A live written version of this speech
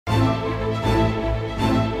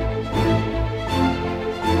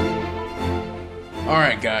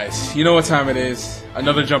Alright guys, you know what time it is.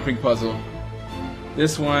 Another jumping puzzle.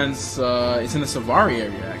 This one's, it's in the sylvari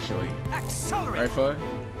area actually. Right, Fud?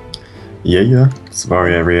 Yeah.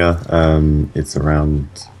 Sylvari area. It's around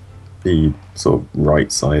the sort of right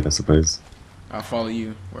side, I suppose. I'll follow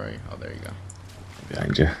you. Where are you? Oh, there you go.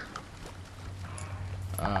 Behind you.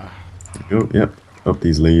 Oh, yep. Up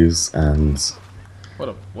these leaves and...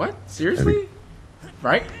 What? Seriously?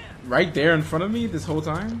 Right there in front of me this whole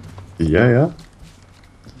time? Yeah.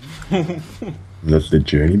 Let the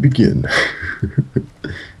journey begin.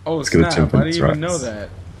 Oh, snap. I didn't even know that.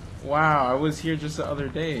 Wow, I was here just the other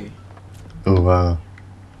day. Oh, wow.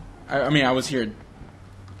 I mean, I was here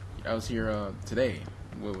today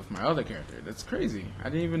with my other character. That's crazy. I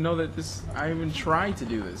didn't even know that I even tried to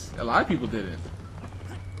do this. A lot of people didn't.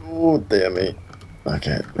 Oh, damn it.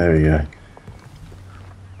 Okay, there we go.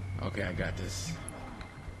 Okay, I got this.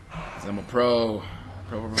 'Cause I'm a pro.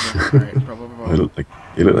 Alright, pro. It looked like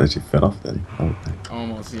you fell off then. Oh,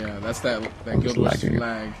 almost, yeah. That's that Guild Wars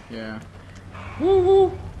lag, yeah.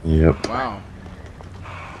 Woo! Yep. Wow.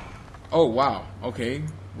 Oh, wow. Okay.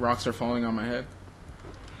 Rocks are falling on my head.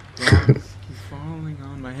 Rocks keep falling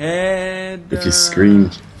on my head. If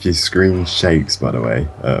your screen shakes, by the way,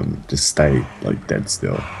 just stay like dead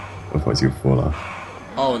still, otherwise you'll fall off.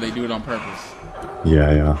 Oh, they do it on purpose.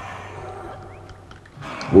 Yeah.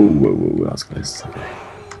 Whoa, that's close.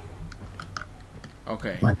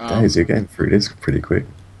 Okay. My days, you're getting through this pretty quick.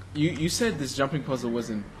 You said this jumping puzzle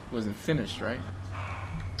wasn't finished, right?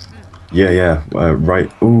 Yeah. Right.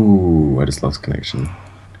 Ooh, I just lost connection.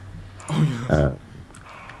 Oh yeah.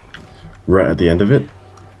 Right at the end of it,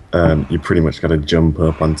 you pretty much got to jump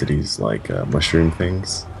up onto these like mushroom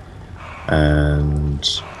things, and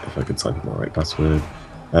if I could type my right password,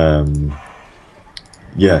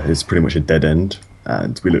 yeah, it's pretty much a dead end.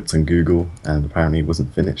 And we looked on Google, and apparently it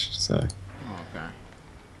wasn't finished. So. Okay.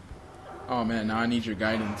 Oh man, now I need your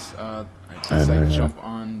guidance. I guess I jump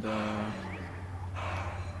on the.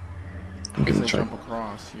 I'm gonna try. Jump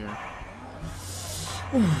across here.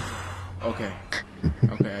 Okay.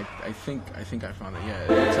 I think I found it. Yeah.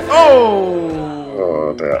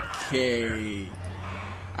 Oh. Okay.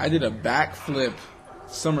 I did a backflip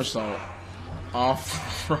somersault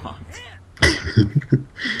off the rock.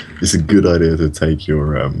 It's a good idea to take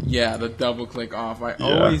your Yeah, the double click off. I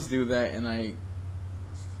always do that, and I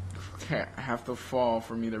have to fall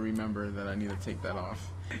for me to remember that I need to take that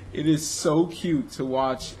off. It is so cute to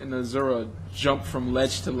watch an Azura jump from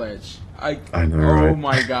ledge to ledge. I know, right? Oh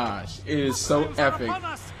my gosh, it is so epic.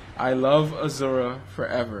 I love Azura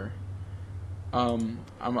forever. I'm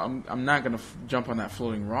not gonna jump on that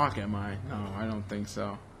floating rock, am I? No, I don't think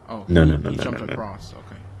so. Oh, no, he jumped across.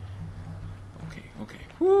 Okay.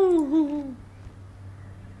 Woo.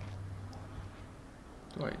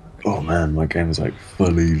 Oh man, my game is like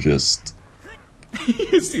fully just.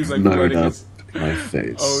 It seems like blown up my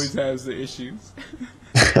face. Always has the issues.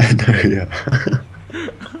 I know, yeah.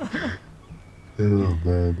 Oh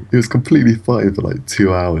man, it was completely fine for like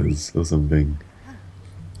 2 hours or something.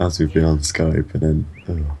 As we've been on Skype, and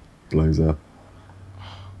then blows up.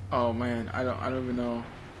 Oh man, I don't even know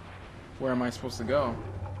where am I supposed to go.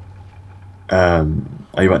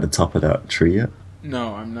 Are you at the top of that tree yet?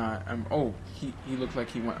 No, I'm not. Oh, he looked like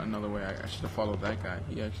he went another way. I should have followed that guy.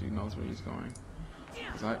 He actually knows where he's going.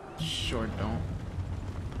 'Cause I sure don't.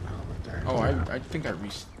 Oh, I think I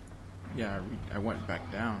reached. Yeah, I went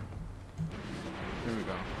back down. There we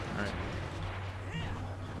go. All right.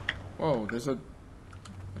 Whoa, there's a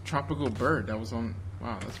tropical bird that was on.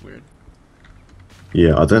 Wow, that's weird.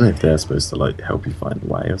 Yeah, I don't know if they're supposed to like help you find the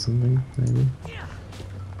way or something. Maybe.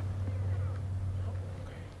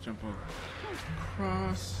 Jump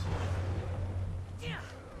across.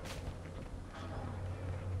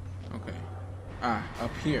 Okay.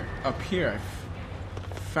 Up here. I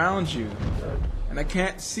found you. And I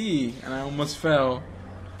can't see, and I almost fell.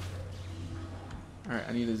 Alright,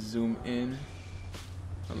 I need to zoom in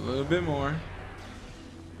a little bit more.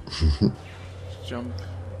 Jump.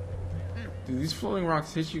 Do these floating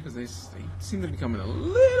rocks hit you? Because they seem to be coming a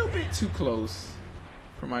little bit too close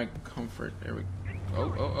for my comfort. There we go.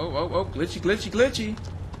 Oh, glitchy.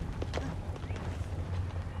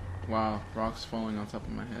 Wow, rocks falling on top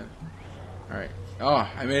of my head. Alright. Oh,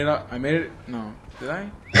 I made it up. I made it. No. Did I?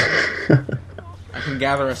 I can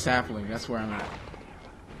gather a sapling. That's where I'm at.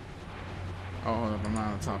 Oh, hold up. I'm not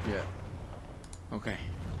on the top yet. Okay.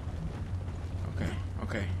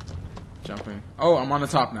 Jumping. Oh, I'm on the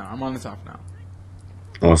top now.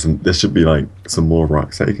 Awesome. There should be like some more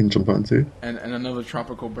rocks that you can jump onto. And another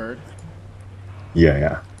tropical bird.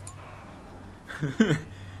 Yeah.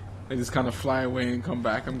 They just kind of fly away and come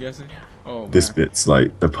back, I'm guessing. Oh, This man. bit's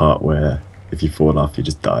like the part where if you fall off, you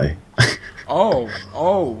just die. Oh,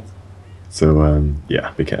 oh. So,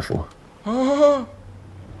 yeah, be careful.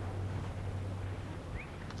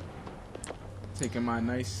 Taking my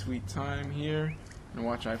nice sweet time here. And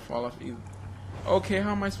watch I fall off either. Okay,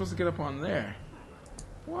 how am I supposed to get up on there?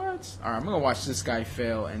 What? Alright, I'm gonna watch this guy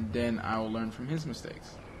fail and then I'll learn from his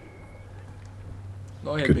mistakes.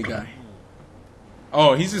 Go ahead, Good big plan. guy.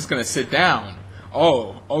 Oh, he's just gonna sit down.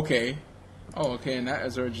 Oh, okay. Oh, okay, and that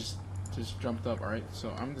Azure just jumped up, alright? So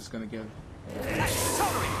I'm just gonna give...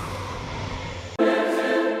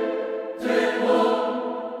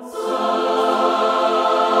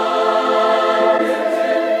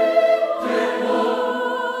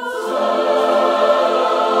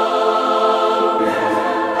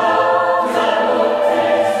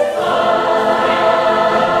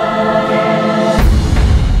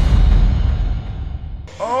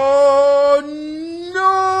 Oh no!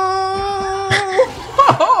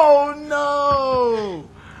 Oh no!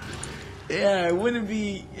 Yeah, it wouldn't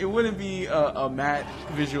be a matte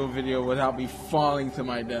visual video without me falling to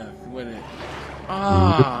my death, would it?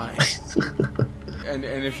 Ah. And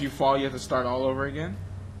if you fall, you have to start all over again.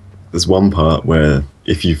 There's one part where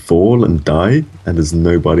if you fall and die and there's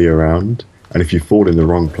nobody around, and if you fall in the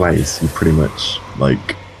wrong place, you pretty much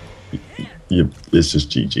like it's just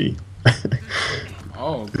GG.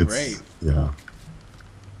 Oh, great. Yeah.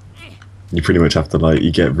 You pretty much have to like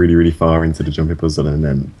you get really really far into the jumping puzzle and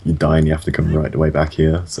then you die and you have to come right the way back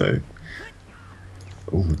here. So,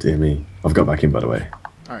 oh dear me, I've got back in by the way.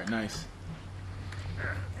 All right, nice.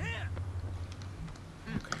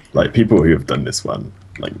 Like people who have done this one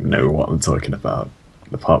like know what I'm talking about.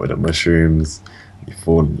 The part with the mushrooms, you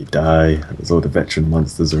fall and you die, and there's all the veteran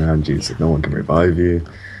monsters around you, so no one can revive you.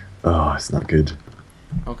 Oh, it's not good.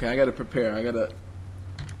 Okay, I gotta prepare. I gotta.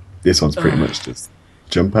 This one's pretty much just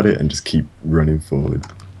jump at it and just keep running forward.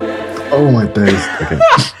 Oh my days. Okay.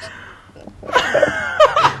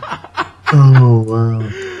 Oh wow.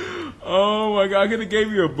 Oh my god, I could have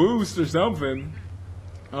gave you a boost or something.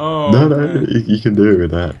 Oh. No, Man. you can do it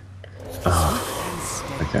with that. Oh.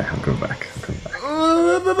 Okay, I'll go back. No!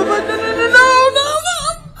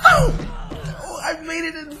 I made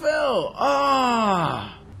it and fell.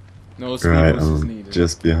 Ah. No speed Right, boost is I'm needed.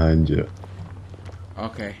 just behind you.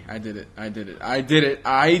 Okay, I did it.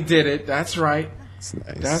 That's right. That's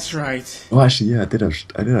nice. That's right. Oh, actually, yeah, I did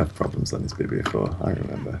have problems on this bit before. I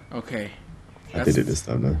remember. Okay. I did it this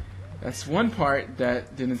time though. That's one part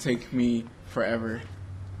that didn't take me forever.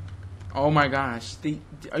 Oh my gosh.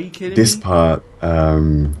 Are you kidding This me? part,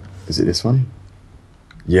 is it this one?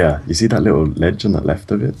 Yeah, you see that little ledge on the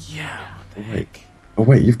left of it? Yeah. What the Wait. heck? Oh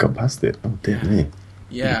wait, you've got past it. Oh dear me.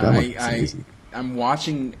 Yeah, That one's easy. I'm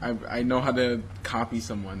watching. I know how to copy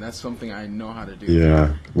someone. That's something I know how to do.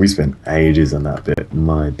 Yeah, we spent ages on that bit.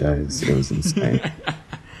 My days, it was insane.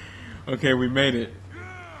 Okay, we made it.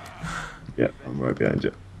 Yeah, I'm right behind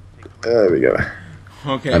you. There we go.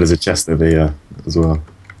 Okay. And there's a chest over here as well.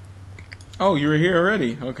 Oh, you were here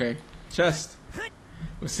already. Okay, chest.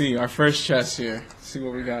 Let's see our first chest here. Let's see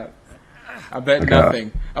what we got. I bet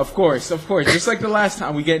nothing. Of course. Just like the last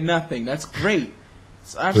time, we get nothing. That's great.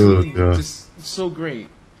 It's absolutely just so great.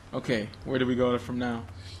 Okay, where do we go from now?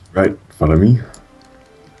 Right, follow me.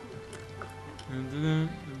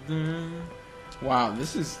 Wow,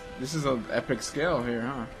 this is an epic scale here,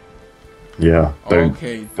 huh? Yeah, don't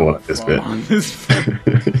Okay, fall don't at this fall bit. on this bit.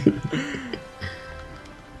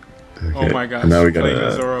 Okay, Oh my gosh, and now we playing gotta.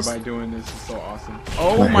 Azora by doing this is so awesome.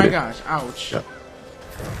 Oh my gosh, ouch. Yeah.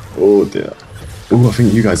 Oh dear. Oh, I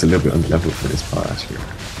think you guys are a little bit underleveled for this part actually.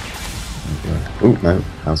 Okay. Oh no,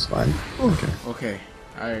 that's fine. Okay. Okay,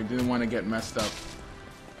 I didn't want to get messed up.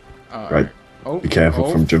 Right. Oh, Be careful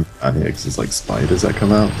from jumping down here because there's like spiders that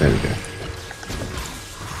come out. There we go.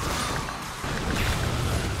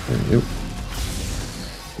 There we go.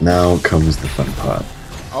 Now comes the fun part.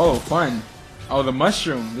 Oh, fun. Oh, the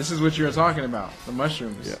mushroom. This is what you were talking about. The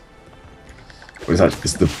mushrooms. Yeah. Well,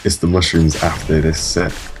 it's the mushrooms after this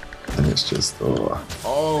set, and it's just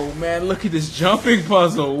Oh man, look at this jumping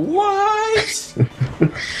puzzle. What?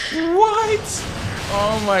 What?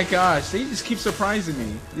 Oh my gosh, they just keep surprising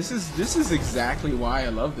me. This is exactly why I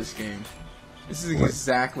love this game. This is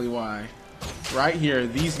exactly why. Right here,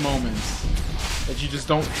 these moments that you just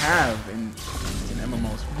don't have in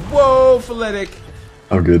MMOs. Whoa, Philetic.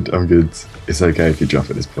 I'm good. It's okay if you drop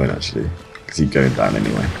at this point actually, because you're going down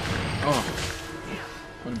anyway. Oh,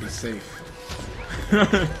 I want to be safe.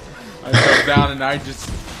 I jump down and I just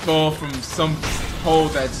fall from some hole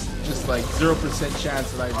that's just like 0%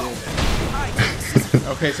 chance that I did.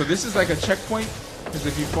 Okay, so this is like a checkpoint. Because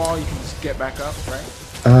if you fall, you can just get back up, right?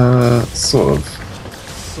 Sort of.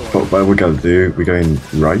 Sort But of. what we gotta do, we're going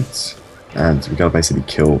right, and we gotta basically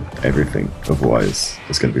kill everything. Otherwise,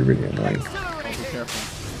 it's gonna be really annoying. Oh, be careful.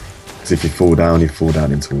 Because if you fall down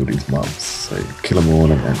into all these mobs. So kill them all,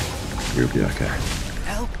 and then you'll be okay.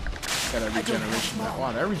 Got a regeneration.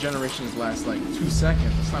 Wow, that regeneration lasts like 2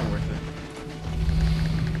 seconds. That's not worth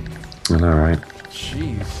it. I know, right?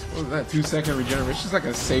 Jeez, what was that? 2-second regeneration? It's not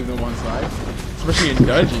gonna save no one's life, especially in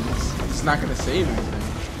dungeons. It's not gonna save anything.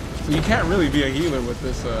 So you can't really be a healer with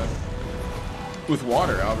this, with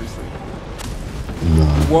water, obviously. No.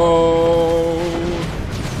 Whoa.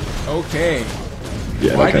 Okay.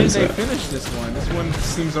 Yeah, Why okay, didn't so they finish this one? This one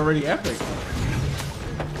seems already epic.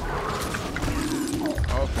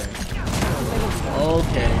 Okay.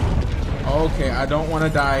 Okay. Okay, I don't want to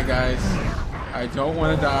die, guys. I don't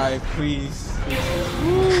want to die, please.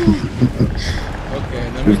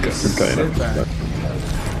 Okay, let me just sit back.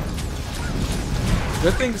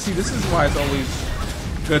 Good thing, see, this is why it's always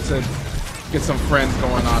good to get some friends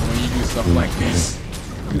going on when you do stuff like this.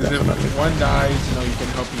 Because if one dies, you know, you can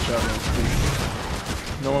help each other.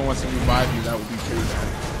 If no one wants to revive you, that would be pretty bad.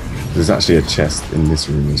 There's actually a chest in this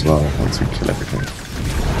room as well, once we kill everything.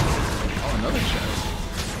 Oh, another chest.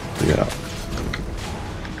 Yeah.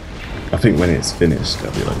 I think when it's finished,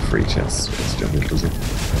 there'll be like 3 chests. It's generally doesn't.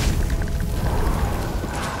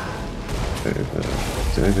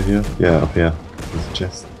 Is it over here? Yeah, up here. There's a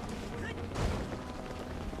chest.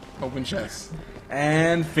 Open chest.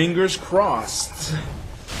 And fingers crossed.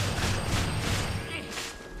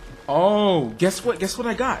 Oh, guess what? Guess what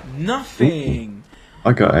I got? Nothing.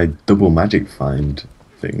 I got a double magic find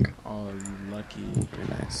thing. Oh, you lucky. Very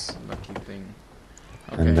nice. Lucky thing.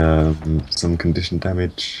 Okay. And some condition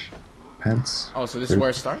damage pants. Oh, so this is where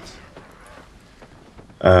it starts?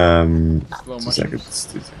 Two Slow seconds.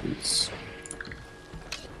 2 seconds.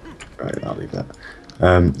 Right, I'll leave that.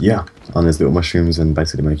 Yeah, on these little mushrooms and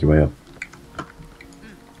basically make your way up.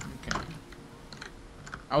 Okay.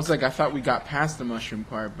 I was like, I thought we got past the mushroom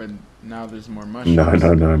part, but now there's more mushrooms.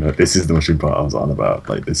 No. This is the mushroom part I was on about.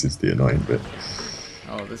 Like, this is the annoying bit.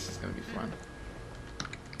 Oh, this is gonna be fun.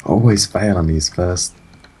 Always fail on these first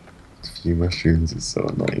few mushrooms. It's so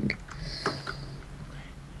annoying.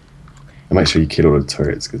 And make sure you kill all the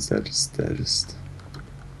turrets because they're just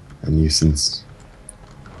a nuisance.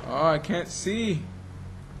 Oh, I can't see.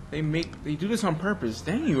 They do this on purpose.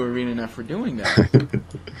 Dang you, ArenaNet, for doing that.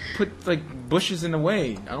 Put like bushes in the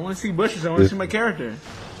way. I don't want to see bushes. I want to see my character.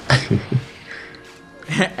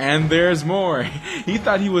 And there's more. He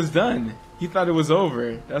thought he was done. He thought it was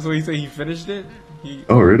over. That's what he said. He finished it.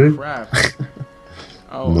 Oh really? Crap.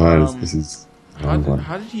 Oh, nice. This is. How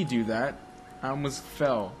did he do that? I almost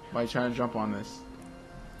fell by trying to jump on this.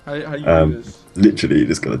 How do you do this? Literally, you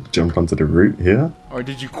just gotta jump onto the root here. Or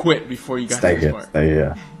did you quit before you got Stay to this here, part? stay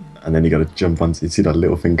here. And then you gotta jump onto. You see that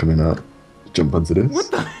little thing coming up? Jump onto this.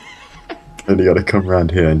 What the? And you gotta come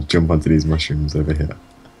around here and jump onto these mushrooms over here.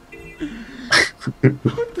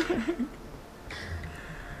 What the heck?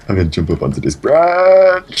 I'm gonna jump up onto this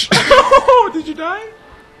branch. Oh, did you die?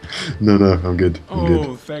 No, I'm good. I'm good.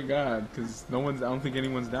 Oh, thank God, because I don't think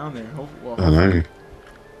anyone's down there. Well, I know.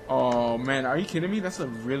 Oh man, are you kidding me? That's a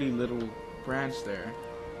really little branch there.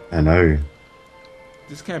 I know.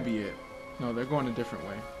 This can't be it. No, they're going a different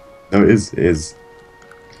way. No, it is. It is.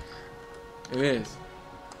 It is.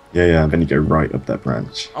 Yeah. And then you go right up that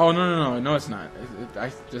branch. Oh no, it's not.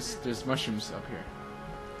 There's mushrooms up here.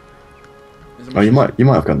 Oh, you might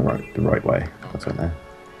have gone the right way. I don't know.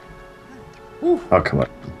 Woo. Oh, come on,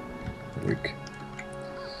 Luke.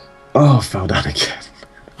 Oh, I fell down again.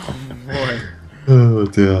 Oh boy. Oh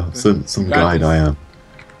dear, some guide I am.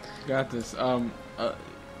 Got this.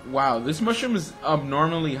 Wow, this mushroom is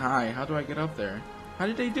abnormally high. How do I get up there? How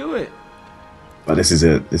did they do it? But this is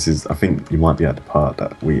it. This is. I think you might be at the part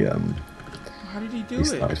that we How did he do we it?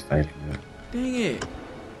 started failing it. Dang it!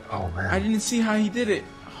 Oh man. I didn't see how he did it.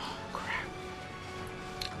 Oh crap!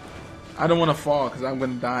 I don't want to fall because I'm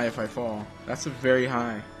gonna die if I fall. That's a very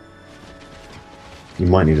high. You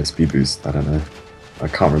might need a speed boost. I don't know. I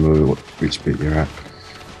can't remember which bit you're at.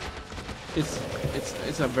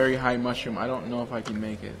 It's a very high mushroom. I don't know if I can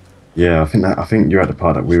make it. Yeah, I think you're at the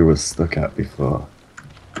part that we were stuck at before.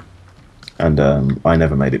 And I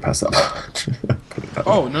never made it past that part.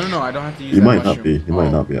 Oh no! I don't have to use. You that might mushroom. not be. You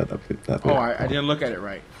might not be at that bit. Oh, I didn't look at it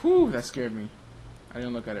right. Whew, that scared me. I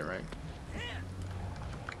didn't look at it right.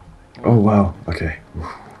 Oh wow. Okay.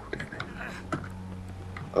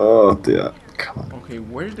 Oh dear. Come on. Okay,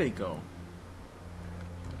 where did they go?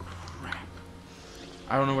 Crap.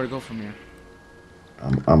 I don't know where to go from here.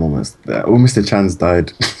 I'm almost there. Oh, Mr. Chan's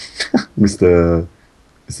died. Mr.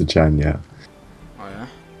 Mr. Chan, yeah. Oh yeah?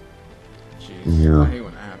 Jeez. Yeah. I hate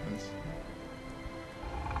when that happens.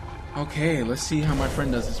 Okay, let's see how my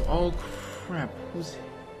friend does this. Oh crap. Who's...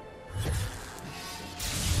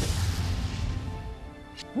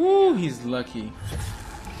 Woo, he's lucky.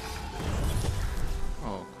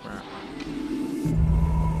 Oh crap.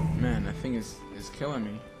 Man, that thing is killing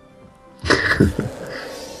me.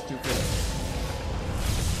 Stupid.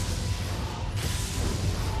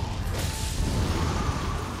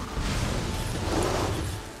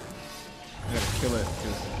 I gotta kill it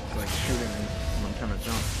because it's like shooting me when I'm trying to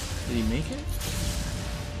jump. Did he make it?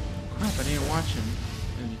 Crap, I didn't watch him.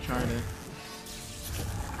 Did he try to...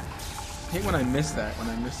 I hate when I miss that, when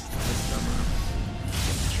I miss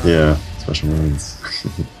this Yeah, special moments.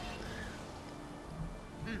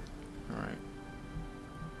 Alright.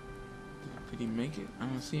 Did he make it? I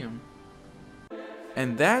don't see him.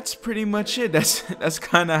 And that's pretty much it. That's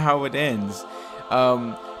kind of how it ends.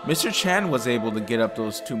 Mr. Chan was able to get up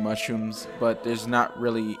those 2 mushrooms, but there's not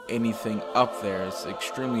really anything up there. It's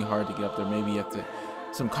extremely hard to get up there. Maybe you have to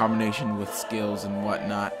some combination with skills and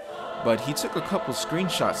whatnot. But he took a couple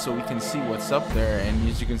screenshots so we can see what's up there, and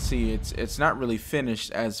as you can see, it's not really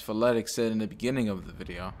finished, as Phalletic said in the beginning of the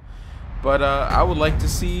video. But I would like to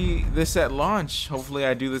see this at launch. Hopefully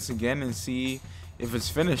I do this again and see if it's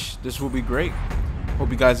finished. This will be great. Hope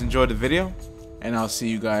you guys enjoyed the video, and I'll see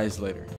you guys later.